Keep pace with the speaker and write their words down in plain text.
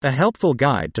A helpful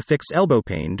guide to fix elbow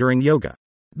pain during yoga.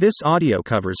 This audio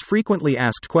covers frequently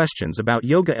asked questions about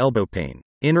yoga elbow pain,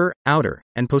 inner, outer,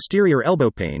 and posterior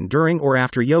elbow pain during or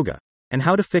after yoga, and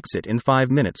how to fix it in 5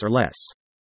 minutes or less.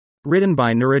 Written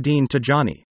by Nuruddin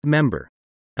Tajani, member,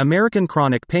 American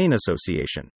Chronic Pain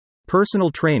Association,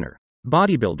 personal trainer,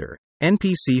 bodybuilder,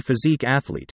 NPC physique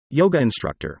athlete, yoga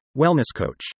instructor, wellness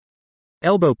coach.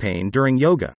 Elbow pain during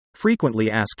yoga,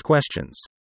 frequently asked questions.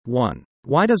 1.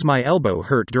 Why does my elbow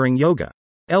hurt during yoga?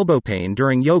 Elbow pain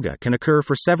during yoga can occur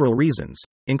for several reasons,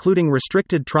 including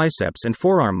restricted triceps and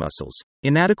forearm muscles,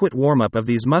 inadequate warm-up of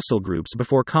these muscle groups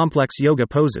before complex yoga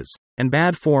poses, and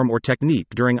bad form or technique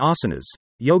during asanas,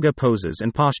 yoga poses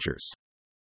and postures.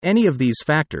 Any of these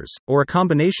factors, or a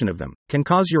combination of them, can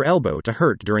cause your elbow to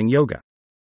hurt during yoga.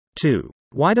 2.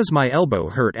 Why does my elbow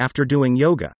hurt after doing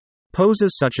yoga?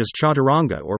 Poses such as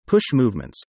chaturanga or push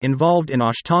movements, involved in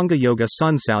Ashtanga Yoga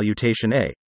Sun Salutation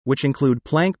A, which include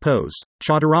plank pose,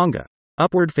 chaturanga,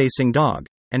 upward-facing dog,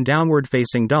 and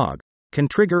downward-facing dog, can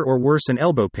trigger or worsen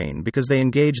elbow pain because they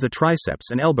engage the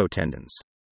triceps and elbow tendons.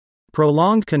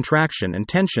 Prolonged contraction and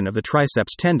tension of the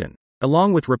triceps tendon,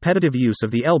 along with repetitive use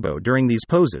of the elbow during these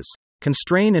poses, can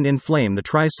strain and inflame the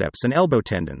triceps and elbow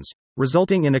tendons,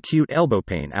 resulting in acute elbow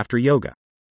pain after yoga.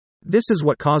 This is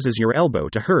what causes your elbow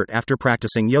to hurt after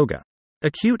practicing yoga.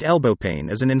 Acute elbow pain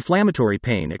is an inflammatory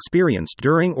pain experienced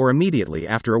during or immediately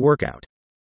after a workout.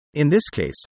 In this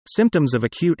case, symptoms of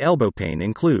acute elbow pain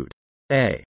include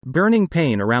A. Burning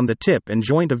pain around the tip and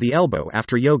joint of the elbow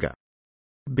after yoga.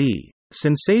 B.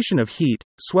 Sensation of heat,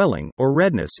 swelling, or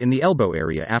redness in the elbow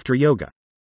area after yoga.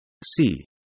 C.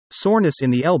 Soreness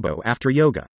in the elbow after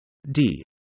yoga. D.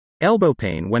 Elbow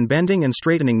pain when bending and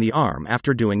straightening the arm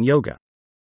after doing yoga.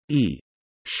 E.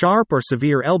 Sharp or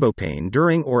severe elbow pain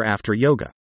during or after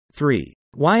yoga. 3.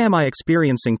 Why am I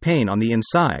experiencing pain on the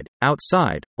inside,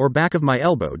 outside, or back of my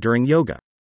elbow during yoga?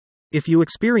 If you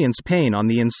experience pain on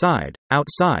the inside,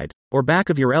 outside, or back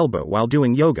of your elbow while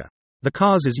doing yoga, the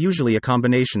cause is usually a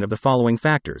combination of the following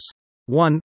factors.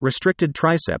 1. Restricted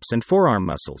triceps and forearm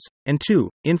muscles, and 2.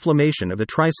 Inflammation of the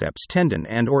triceps tendon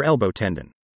and or elbow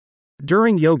tendon.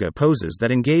 During yoga poses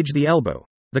that engage the elbow,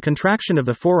 the contraction of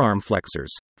the forearm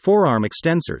flexors, forearm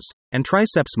extensors, and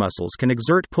triceps muscles can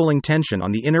exert pulling tension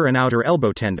on the inner and outer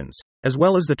elbow tendons, as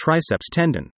well as the triceps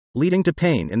tendon, leading to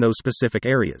pain in those specific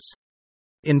areas.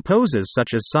 In poses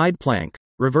such as side plank,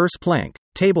 reverse plank,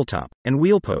 tabletop, and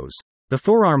wheel pose, the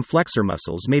forearm flexor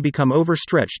muscles may become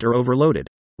overstretched or overloaded,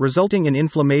 resulting in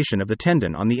inflammation of the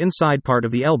tendon on the inside part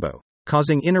of the elbow,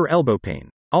 causing inner elbow pain,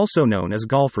 also known as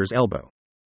golfer's elbow.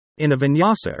 In a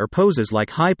vinyasa or poses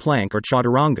like high plank or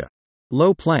chaturanga,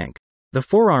 low plank, the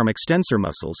forearm extensor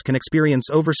muscles can experience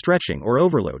overstretching or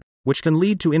overload, which can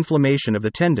lead to inflammation of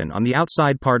the tendon on the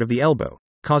outside part of the elbow,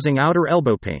 causing outer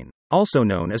elbow pain, also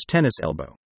known as tennis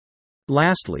elbow.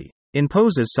 Lastly, in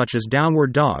poses such as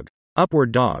downward dog,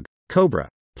 upward dog, cobra,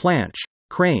 planche,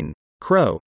 crane,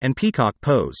 crow, and peacock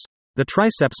pose, the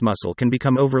triceps muscle can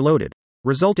become overloaded,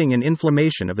 resulting in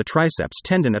inflammation of the triceps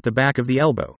tendon at the back of the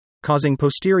elbow, causing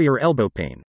posterior elbow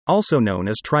pain, also known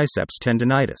as triceps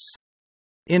tendinitis.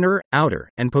 Inner, outer,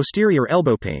 and posterior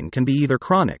elbow pain can be either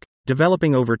chronic,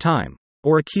 developing over time,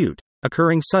 or acute,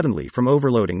 occurring suddenly from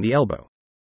overloading the elbow.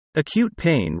 Acute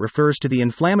pain refers to the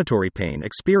inflammatory pain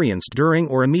experienced during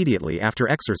or immediately after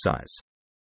exercise.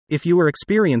 If you are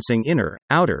experiencing inner,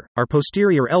 outer, or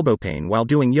posterior elbow pain while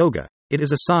doing yoga, it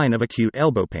is a sign of acute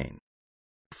elbow pain.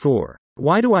 4.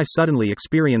 Why do I suddenly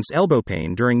experience elbow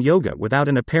pain during yoga without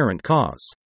an apparent cause?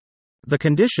 The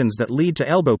conditions that lead to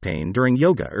elbow pain during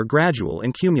yoga are gradual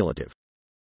and cumulative.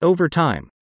 Over time,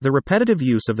 the repetitive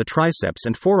use of the triceps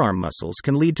and forearm muscles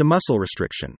can lead to muscle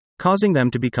restriction, causing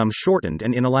them to become shortened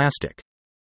and inelastic.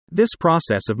 This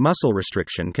process of muscle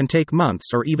restriction can take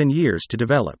months or even years to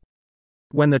develop.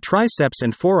 When the triceps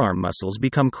and forearm muscles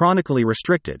become chronically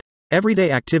restricted,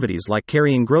 everyday activities like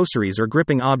carrying groceries or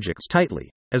gripping objects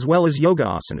tightly, as well as yoga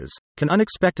asanas, can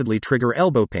unexpectedly trigger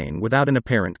elbow pain without an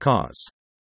apparent cause.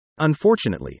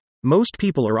 Unfortunately, most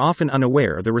people are often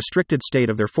unaware of the restricted state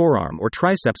of their forearm or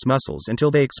triceps muscles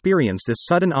until they experience this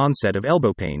sudden onset of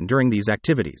elbow pain during these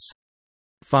activities.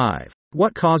 5.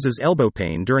 What causes elbow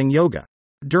pain during yoga?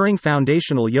 During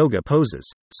foundational yoga poses,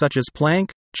 such as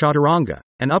plank, chaturanga,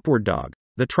 and upward dog,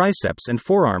 the triceps and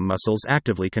forearm muscles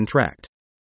actively contract.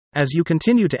 As you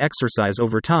continue to exercise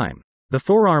over time, the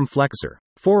forearm flexor,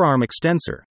 forearm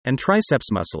extensor, and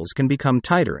triceps muscles can become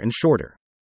tighter and shorter.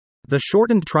 The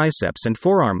shortened triceps and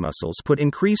forearm muscles put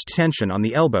increased tension on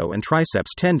the elbow and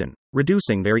triceps tendon,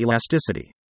 reducing their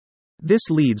elasticity.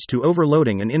 This leads to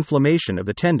overloading and inflammation of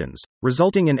the tendons,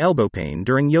 resulting in elbow pain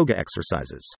during yoga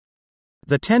exercises.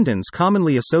 The tendons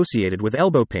commonly associated with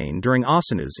elbow pain during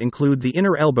asanas include the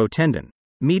inner elbow tendon,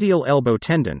 medial elbow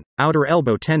tendon, outer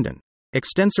elbow tendon,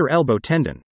 extensor elbow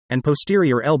tendon, and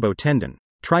posterior elbow tendon,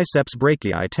 triceps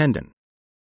brachii tendon.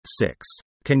 6.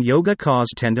 Can yoga cause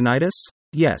tendinitis?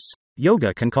 Yes,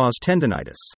 yoga can cause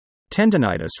tendinitis.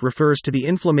 Tendinitis refers to the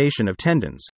inflammation of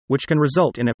tendons, which can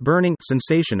result in a burning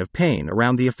sensation of pain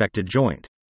around the affected joint.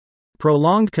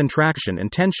 Prolonged contraction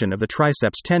and tension of the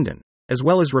triceps tendon, as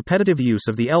well as repetitive use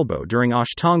of the elbow during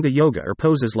Ashtanga yoga or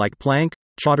poses like plank,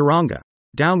 chaturanga,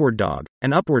 downward dog,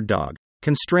 and upward dog,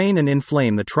 can strain and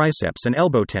inflame the triceps and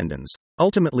elbow tendons,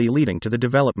 ultimately leading to the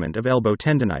development of elbow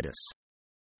tendinitis.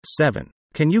 7.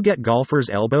 Can you get golfer's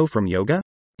elbow from yoga?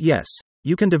 Yes,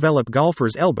 you can develop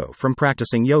golfer's elbow from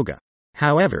practicing yoga.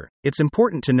 However, it's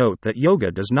important to note that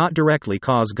yoga does not directly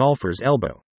cause golfer's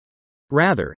elbow.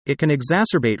 Rather, it can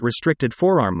exacerbate restricted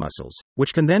forearm muscles,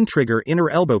 which can then trigger inner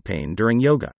elbow pain during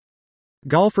yoga.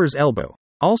 Golfer's elbow,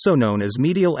 also known as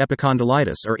medial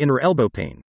epicondylitis or inner elbow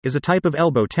pain, is a type of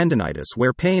elbow tendinitis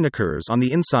where pain occurs on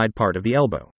the inside part of the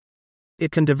elbow.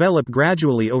 It can develop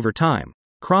gradually over time,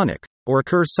 chronic, or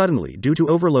occur suddenly due to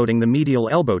overloading the medial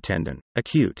elbow tendon,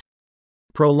 acute.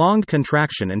 Prolonged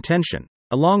contraction and tension,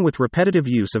 along with repetitive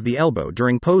use of the elbow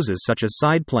during poses such as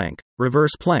side plank,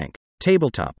 reverse plank,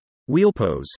 tabletop, wheel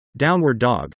pose, downward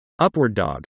dog, upward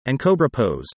dog, and cobra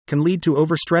pose, can lead to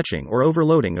overstretching or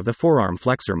overloading of the forearm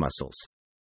flexor muscles.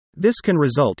 This can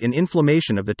result in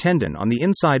inflammation of the tendon on the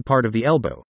inside part of the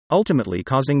elbow, ultimately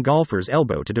causing golfer's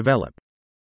elbow to develop.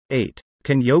 8.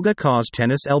 Can yoga cause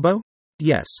tennis elbow?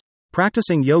 Yes,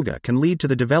 practicing yoga can lead to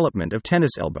the development of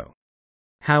tennis elbow.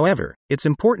 However, it's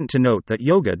important to note that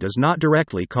yoga does not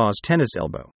directly cause tennis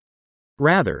elbow.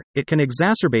 Rather, it can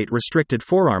exacerbate restricted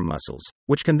forearm muscles,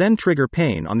 which can then trigger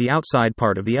pain on the outside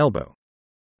part of the elbow.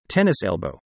 Tennis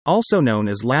elbow, also known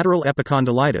as lateral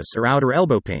epicondylitis or outer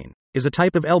elbow pain, is a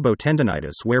type of elbow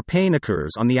tendinitis where pain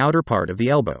occurs on the outer part of the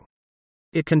elbow.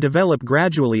 It can develop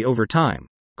gradually over time,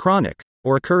 chronic,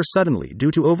 or occur suddenly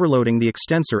due to overloading the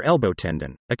extensor elbow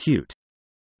tendon, acute.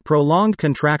 Prolonged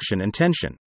contraction and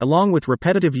tension, along with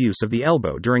repetitive use of the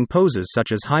elbow during poses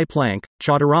such as high plank,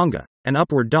 chaturanga, and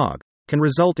upward dog, can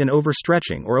result in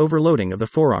overstretching or overloading of the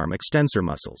forearm extensor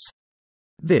muscles.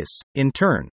 This, in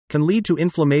turn, can lead to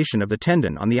inflammation of the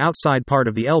tendon on the outside part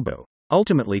of the elbow,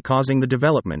 ultimately causing the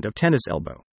development of tennis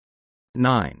elbow.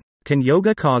 9. Can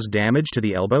yoga cause damage to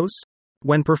the elbows?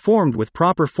 When performed with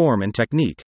proper form and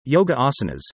technique, yoga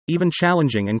asanas, even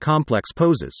challenging and complex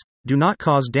poses, do not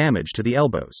cause damage to the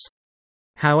elbows.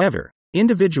 However,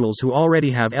 individuals who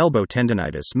already have elbow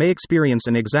tendinitis may experience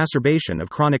an exacerbation of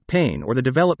chronic pain or the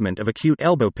development of acute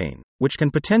elbow pain, which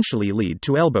can potentially lead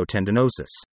to elbow tendinosis.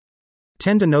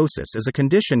 Tendinosis is a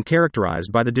condition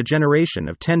characterized by the degeneration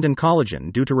of tendon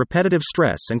collagen due to repetitive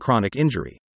stress and chronic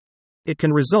injury. It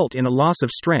can result in a loss of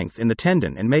strength in the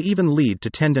tendon and may even lead to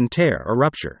tendon tear or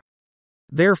rupture.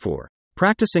 Therefore,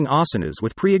 practicing asanas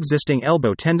with pre-existing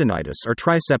elbow tendinitis or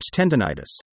triceps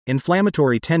tendinitis,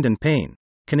 inflammatory tendon pain,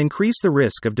 can increase the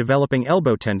risk of developing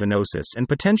elbow tendinosis and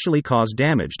potentially cause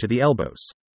damage to the elbows.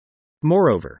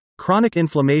 Moreover, chronic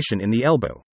inflammation in the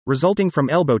elbow, resulting from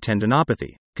elbow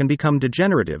tendinopathy, can become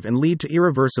degenerative and lead to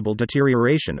irreversible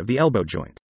deterioration of the elbow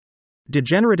joint.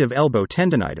 Degenerative elbow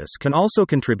tendinitis can also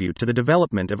contribute to the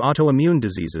development of autoimmune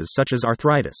diseases such as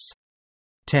arthritis.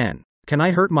 10. Can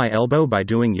I hurt my elbow by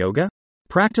doing yoga?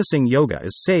 Practicing yoga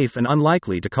is safe and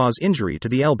unlikely to cause injury to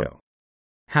the elbow.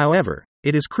 However,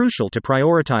 it is crucial to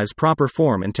prioritize proper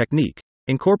form and technique,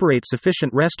 incorporate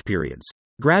sufficient rest periods,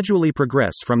 gradually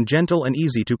progress from gentle and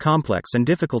easy to complex and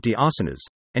difficulty asanas,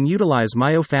 and utilize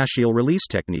myofascial release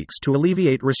techniques to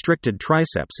alleviate restricted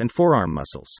triceps and forearm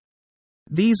muscles.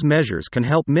 These measures can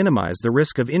help minimize the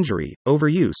risk of injury,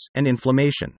 overuse, and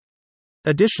inflammation.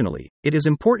 Additionally, it is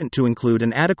important to include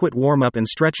an adequate warm-up and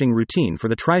stretching routine for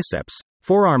the triceps,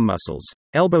 forearm muscles,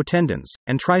 elbow tendons,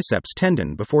 and triceps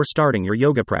tendon before starting your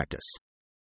yoga practice.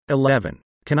 11.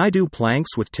 Can I do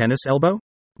planks with tennis elbow?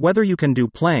 Whether you can do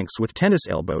planks with tennis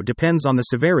elbow depends on the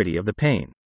severity of the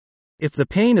pain. If the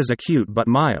pain is acute but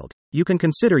mild, you can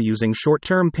consider using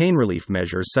short-term pain relief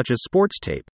measures such as sports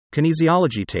tape,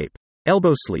 kinesiology tape,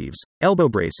 elbow sleeves, elbow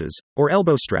braces, or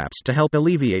elbow straps to help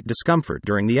alleviate discomfort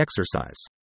during the exercise.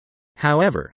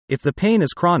 However, if the pain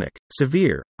is chronic,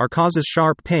 severe, or causes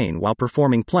sharp pain while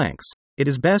performing planks, it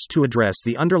is best to address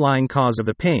the underlying cause of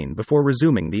the pain before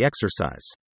resuming the exercise.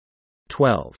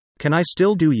 12. Can I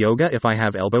still do yoga if I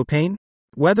have elbow pain?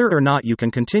 Whether or not you can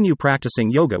continue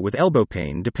practicing yoga with elbow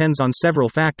pain depends on several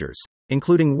factors,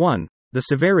 including 1. The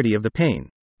severity of the pain,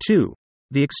 2.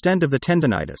 The extent of the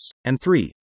tendinitis, and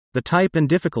 3. The type and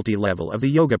difficulty level of the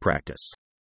yoga practice.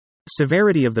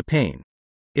 Severity of the pain.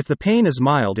 If the pain is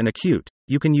mild and acute,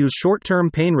 you can use short-term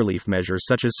pain relief measures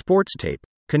such as sports tape,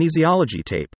 kinesiology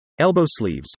tape, elbow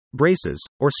sleeves, braces,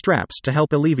 or straps to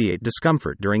help alleviate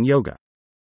discomfort during yoga.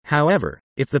 However,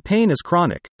 if the pain is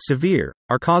chronic, severe,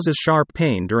 or causes sharp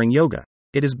pain during yoga,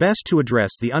 it is best to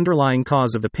address the underlying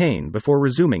cause of the pain before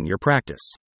resuming your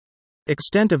practice.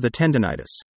 Extent of the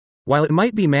tendinitis. While it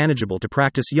might be manageable to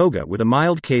practice yoga with a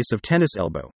mild case of tennis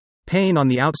elbow pain on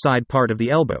the outside part of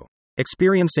the elbow,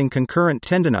 experiencing concurrent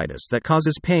tendinitis that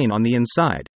causes pain on the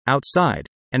inside, outside,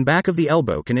 and back of the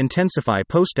elbow can intensify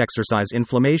post-exercise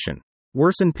inflammation,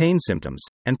 worsen pain symptoms,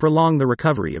 and prolong the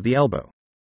recovery of the elbow.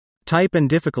 Type and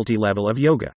difficulty level of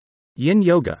yoga. Yin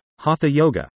yoga, Hatha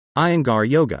yoga, Iyengar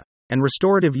yoga, and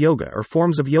restorative yoga are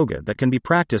forms of yoga that can be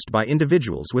practiced by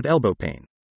individuals with elbow pain.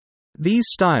 These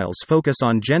styles focus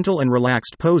on gentle and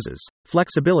relaxed poses,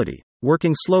 flexibility,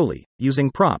 working slowly, using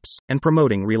props, and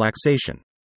promoting relaxation.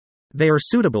 They are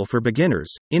suitable for beginners,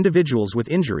 individuals with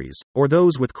injuries, or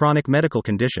those with chronic medical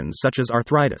conditions such as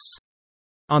arthritis.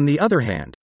 On the other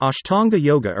hand, Ashtanga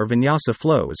yoga or vinyasa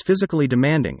flow is physically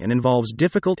demanding and involves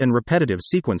difficult and repetitive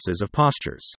sequences of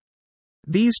postures.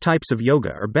 These types of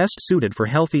yoga are best suited for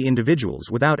healthy individuals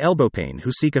without elbow pain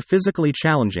who seek a physically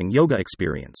challenging yoga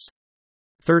experience.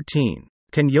 13.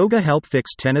 Can yoga help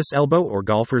fix tennis elbow or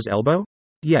golfer's elbow?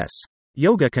 Yes.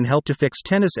 Yoga can help to fix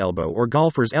tennis elbow or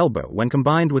golfer's elbow when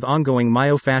combined with ongoing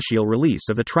myofascial release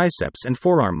of the triceps and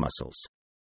forearm muscles.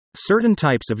 Certain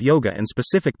types of yoga and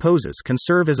specific poses can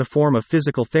serve as a form of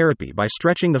physical therapy by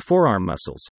stretching the forearm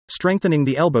muscles, strengthening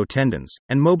the elbow tendons,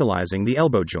 and mobilizing the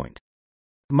elbow joint.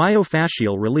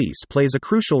 Myofascial release plays a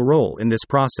crucial role in this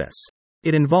process.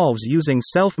 It involves using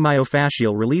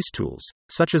self-myofascial release tools,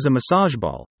 such as a massage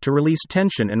ball, to release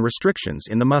tension and restrictions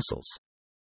in the muscles.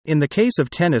 In the case of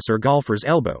tennis or golfer's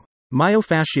elbow,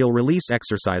 myofascial release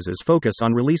exercises focus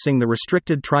on releasing the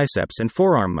restricted triceps and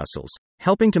forearm muscles,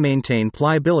 helping to maintain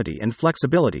pliability and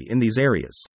flexibility in these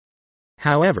areas.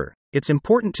 However, it's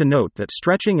important to note that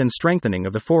stretching and strengthening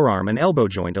of the forearm and elbow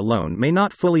joint alone may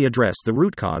not fully address the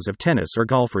root cause of tennis or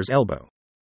golfer's elbow.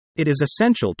 It is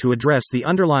essential to address the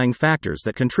underlying factors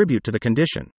that contribute to the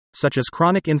condition, such as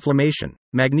chronic inflammation,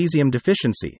 magnesium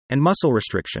deficiency, and muscle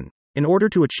restriction, in order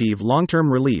to achieve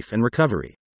long-term relief and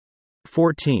recovery.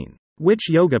 14. Which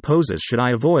yoga poses should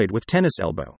I avoid with tennis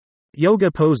elbow?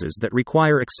 Yoga poses that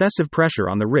require excessive pressure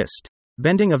on the wrist,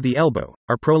 bending of the elbow,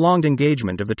 or prolonged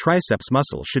engagement of the triceps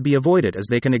muscle should be avoided as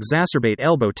they can exacerbate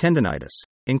elbow tendinitis,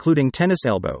 including tennis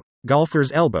elbow,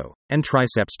 golfer's elbow, and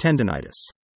triceps tendinitis.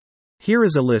 Here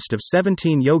is a list of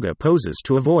 17 yoga poses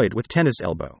to avoid with tennis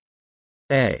elbow.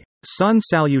 A. Sun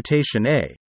salutation.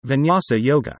 A. Vinyasa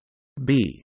yoga.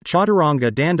 B. Chaturanga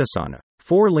dandasana,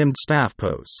 four-limbed staff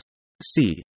pose.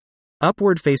 C.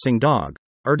 Upward facing dog,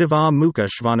 Urdhva Mukha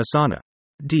Svanasana.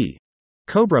 D.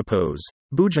 Cobra pose,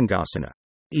 Bhujangasana.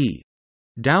 E.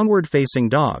 Downward facing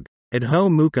dog, Adho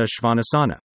Mukha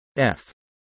Svanasana. F.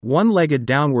 One-legged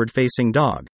downward facing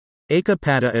dog, Eka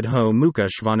Pada Adho Mukha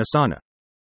Svanasana.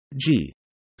 G.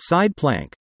 Side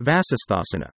plank,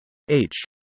 Vasisthasana. H.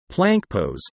 Plank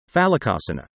pose,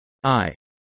 Phalakasana. I.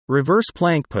 Reverse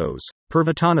plank pose,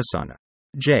 Purvattanasana.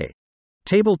 J.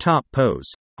 Tabletop pose,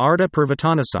 Ardha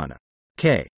Purvattanasana.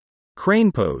 K.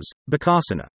 Crane pose,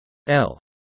 Bakasana. L.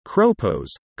 Crow pose,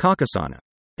 Kakasana.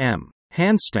 M.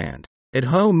 Handstand,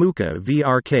 Adho Mukha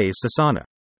Vrk Sasana.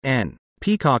 N.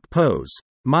 Peacock pose,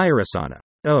 Mayurasana.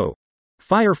 O.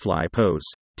 Firefly pose,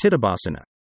 Tittabhasana.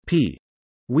 P.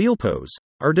 Wheel pose,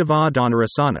 Urdhva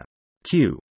Dhanurasana.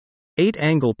 Q.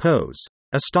 8-angle pose,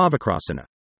 Astavakrasana.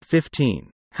 15.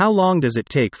 How long does it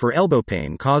take for elbow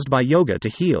pain caused by yoga to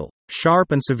heal?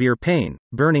 Sharp and severe pain,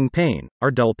 burning pain,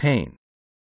 or dull pain?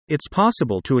 It's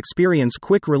possible to experience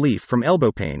quick relief from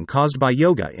elbow pain caused by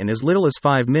yoga in as little as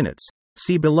 5 minutes,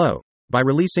 see below, by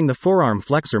releasing the forearm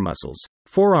flexor muscles,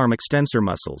 forearm extensor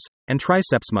muscles, and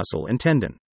triceps muscle and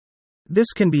tendon.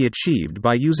 This can be achieved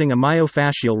by using a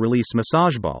myofascial release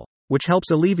massage ball, which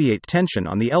helps alleviate tension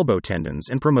on the elbow tendons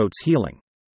and promotes healing.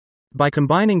 By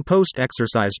combining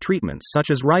post-exercise treatments such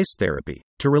as rice therapy,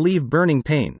 to relieve burning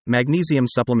pain, magnesium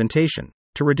supplementation,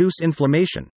 to reduce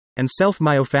inflammation, and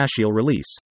self-myofascial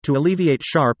release, to alleviate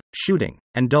sharp, shooting,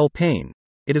 and dull pain,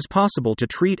 it is possible to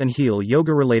treat and heal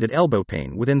yoga-related elbow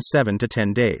pain within 7 to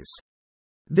 10 days.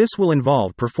 This will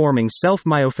involve performing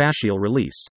self-myofascial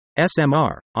release,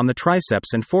 SMR, on the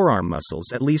triceps and forearm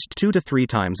muscles at least 2 to 3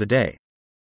 times a day.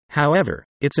 However,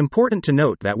 it's important to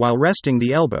note that while resting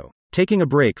the elbow, taking a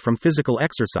break from physical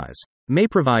exercise, may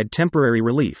provide temporary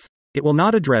relief, it will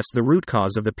not address the root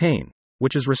cause of the pain,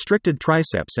 which is restricted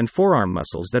triceps and forearm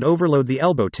muscles that overload the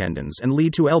elbow tendons and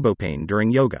lead to elbow pain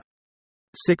during yoga.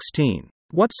 16.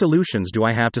 What solutions do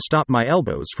I have to stop my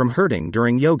elbows from hurting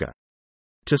during yoga?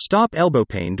 To stop elbow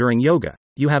pain during yoga,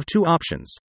 you have two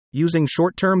options: using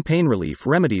short-term pain relief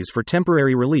remedies for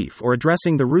temporary relief or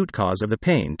addressing the root cause of the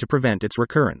pain to prevent its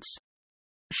recurrence.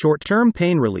 Short-term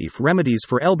pain relief remedies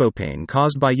for elbow pain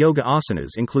caused by yoga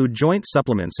asanas include joint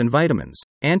supplements and vitamins,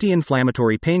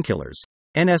 anti-inflammatory painkillers,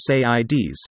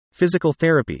 NSAIDs, physical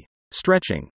therapy,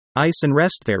 stretching, ice and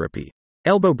rest therapy,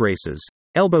 elbow braces,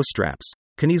 elbow straps,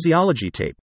 kinesiology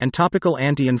tape, and topical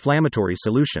anti-inflammatory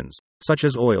solutions, such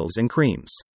as oils and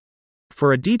creams.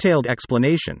 For a detailed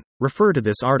explanation, refer to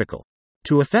this article.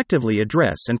 To effectively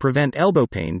address and prevent elbow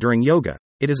pain during yoga,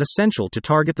 it is essential to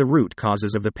target the root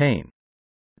causes of the pain.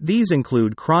 These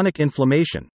include chronic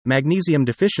inflammation, magnesium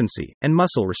deficiency, and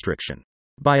muscle restriction.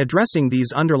 By addressing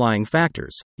these underlying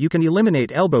factors, you can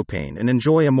eliminate elbow pain and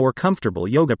enjoy a more comfortable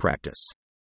yoga practice.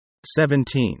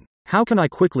 17. How can I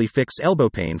quickly fix elbow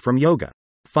pain from yoga?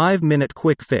 5-minute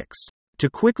quick fix. To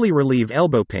quickly relieve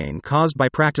elbow pain caused by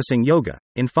practicing yoga,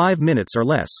 in 5 minutes or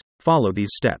less, follow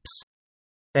these steps.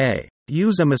 A.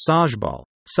 Use a massage ball,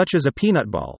 such as a peanut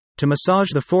ball, to massage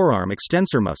the forearm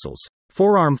extensor muscles,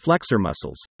 forearm flexor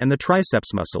muscles, and the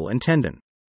triceps muscle and tendon.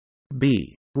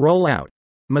 B. Roll out.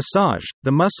 Massage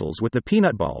the muscles with the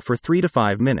peanut ball for 3 to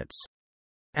 5 minutes.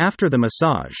 After the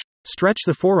massage, stretch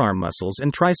the forearm muscles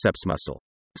and triceps muscle.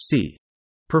 C.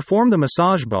 Perform the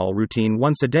massage ball routine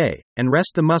once a day, and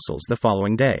rest the muscles the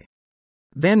following day.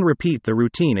 Then repeat the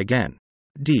routine again.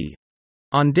 D.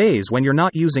 On days when you're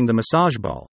not using the massage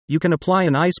ball, you can apply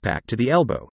an ice pack to the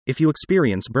elbow, if you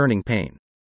experience burning pain.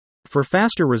 For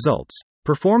faster results,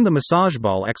 perform the massage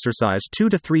ball exercise 2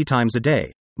 to 3 times a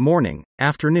day, morning,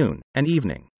 afternoon, and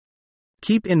evening.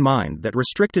 Keep in mind that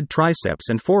restricted triceps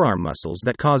and forearm muscles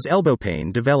that cause elbow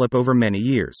pain develop over many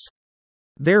years.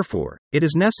 Therefore, it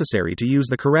is necessary to use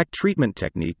the correct treatment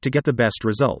technique to get the best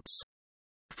results.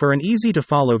 For an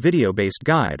easy-to-follow video-based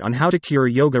guide on how to cure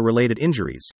yoga-related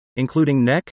injuries, including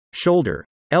neck, shoulder,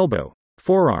 elbow,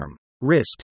 forearm,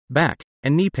 wrist, back,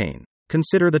 and knee pain,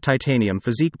 consider the Titanium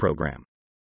Physique program.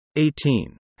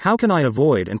 18. How can I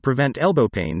avoid and prevent elbow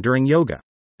pain during yoga?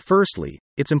 Firstly,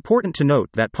 it's important to note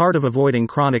that part of avoiding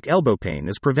chronic elbow pain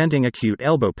is preventing acute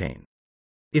elbow pain.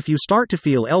 If you start to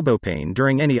feel elbow pain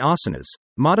during any asanas,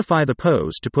 modify the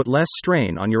pose to put less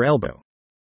strain on your elbow.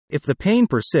 If the pain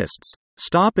persists,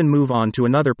 stop and move on to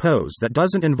another pose that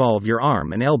doesn't involve your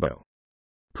arm and elbow.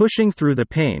 Pushing through the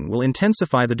pain will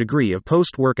intensify the degree of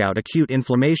post-workout acute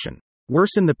inflammation,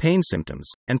 worsen the pain symptoms,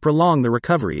 and prolong the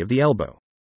recovery of the elbow.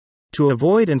 To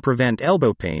avoid and prevent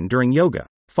elbow pain during yoga,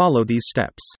 follow these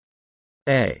steps.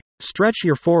 A. Stretch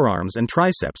your forearms and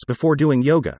triceps before doing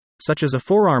yoga, such as a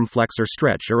forearm flexor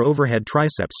stretch or overhead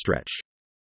triceps stretch.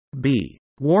 B.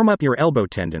 Warm up your elbow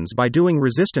tendons by doing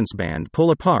resistance band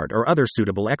pull apart or other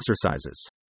suitable exercises.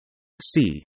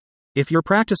 C. If you're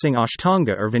practicing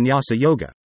Ashtanga or Vinyasa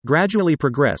yoga, gradually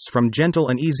progress from gentle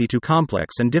and easy to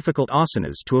complex and difficult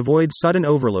asanas to avoid sudden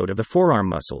overload of the forearm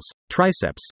muscles,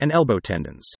 triceps, and elbow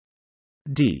tendons.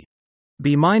 D.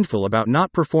 Be mindful about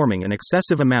not performing an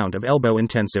excessive amount of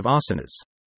elbow-intensive asanas.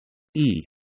 E.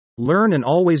 Learn and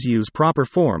always use proper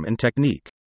form and technique.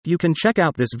 You can check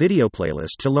out this video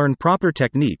playlist to learn proper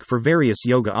technique for various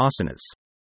yoga asanas.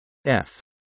 F.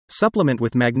 Supplement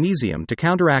with magnesium to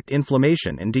counteract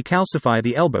inflammation and decalcify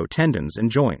the elbow tendons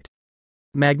and joint.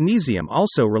 Magnesium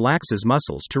also relaxes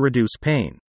muscles to reduce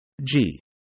pain. G.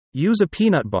 Use a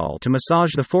peanut ball to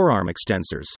massage the forearm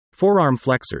extensors, forearm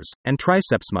flexors, and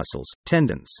triceps muscles,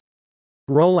 tendons.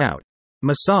 Roll out.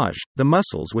 Massage the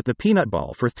muscles with the peanut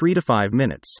ball for 3 to 5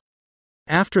 minutes.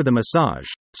 After the massage,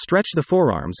 stretch the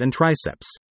forearms and triceps.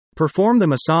 Perform the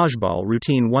massage ball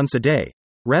routine once a day,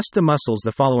 rest the muscles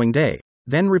the following day,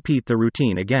 then repeat the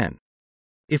routine again.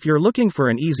 If you're looking for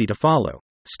an easy-to-follow,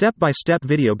 step-by-step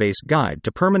video-based guide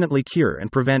to permanently cure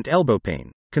and prevent elbow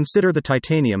pain, consider the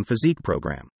Titanium Physique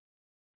program.